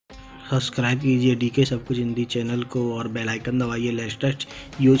Subscribe कीजिए DK सब कुछ हिंदी चैनल को और बेल आइकन दबाइए लेटेस्ट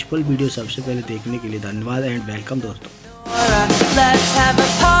यूजफुल वीडियो सबसे पहले देखने के लिए। धन्यवाद एंड वेलकम दोस्तों। Let's have a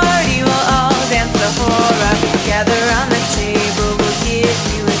party, we'll all dance the hora. Gather around the table, we'll give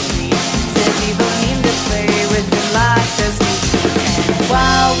you a treat. Said people need to play with the light as we speak. And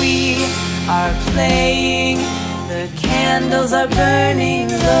while we are playing, the candles are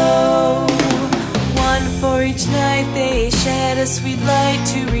burning low. One for each night, they shed a sweet light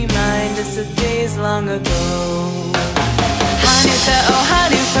to remind us of days long ago. Hanukkah, oh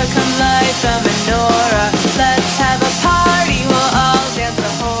Hanukkah, come light the menorah. Let's have a party, we'll all dance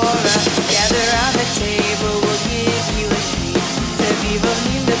the hora. Gather around the table, we'll give you a treat. Said people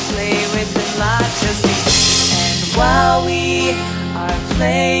need to play with the light as we speak. And while we are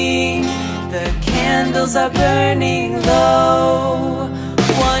playing, the candles are burning low.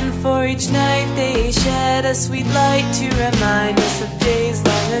 One for each night, they shed a sweet light to remind us of days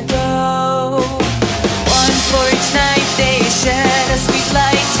long ago. One for each night, they shed a sweet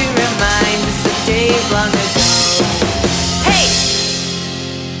light to remind us of days long ago. Hey!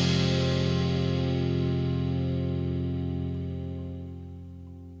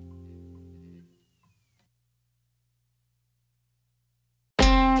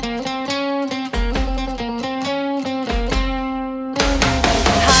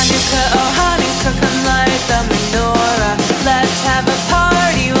 Hanukkah, oh Hanukkah, come light the menorah. Let's have a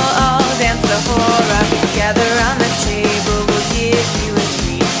party, we'll all dance the hora. Gather around the table, we'll give you a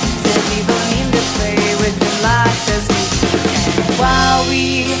treat. Said people need to play with the light as we speak. And while we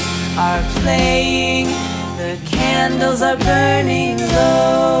are playing, the candles are burning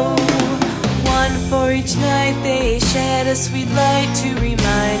low. One for each night, they shed a sweet light to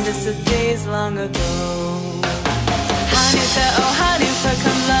remind us of days long ago. Hanukkah, oh Hanukkah,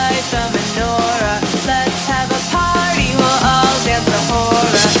 come light the menorah. Let's have a party, we'll all dance the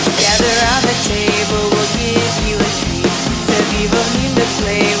hora. Gather around the table, we'll give you a treat. Said people need to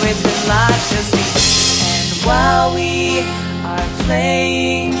play with the light as we speak. And while we are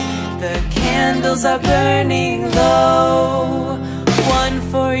playing, the candles are burning low. One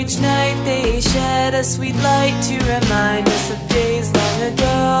for each night, they shed a sweet light to remind us of days long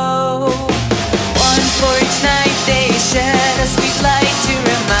ago.